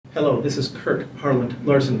Hello, this is Kurt Harland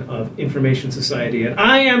Larson of Information Society, and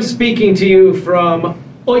I am speaking to you from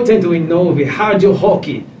 89 Rádio Rock.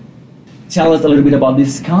 Tell us a little bit about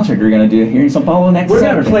this concert you're going to do here in São Paulo next Saturday.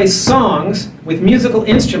 We're going to play songs with musical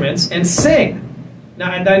instruments and sing.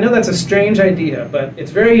 Now, and I know that's a strange idea, but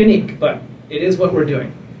it's very unique, but it is what we're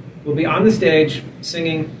doing. We'll be on the stage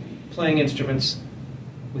singing, playing instruments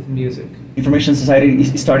with music. Information Society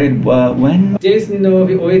started when?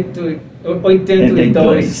 1982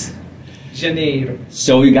 Janeiro.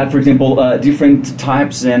 So you got, for example, different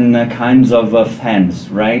types and kinds of fans,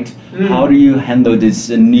 right? Mm. How do you handle these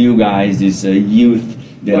new guys, these youth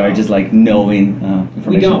that are just like knowing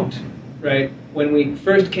information? We don't, right? When we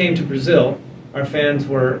first came to Brazil, our fans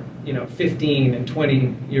were, 15 and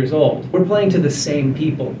 20 years old. We're playing to the same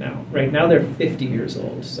people now. Right now they're 50 years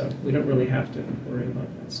old, so we don't really have to worry about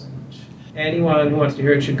that so much. Anyone who wants to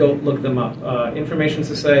hear it should go look them up. Information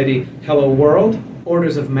Society, Hello World,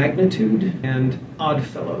 Orders of Magnitude, and Odd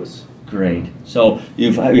Fellows. Great. So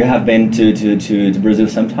you have been to Brazil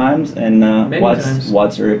sometimes, and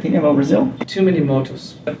what's your opinion about Brazil? Too many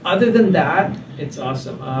motos. But other than that, it's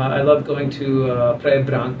awesome. I love going to Praia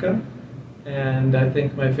Branca, and I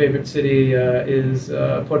think my favorite city is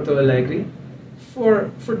Porto Alegre for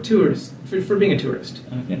tourists, for being a tourist.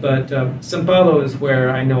 Okay. But São Paulo is where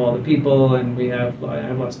I know all the people, and I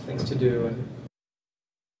have lots of things to do. And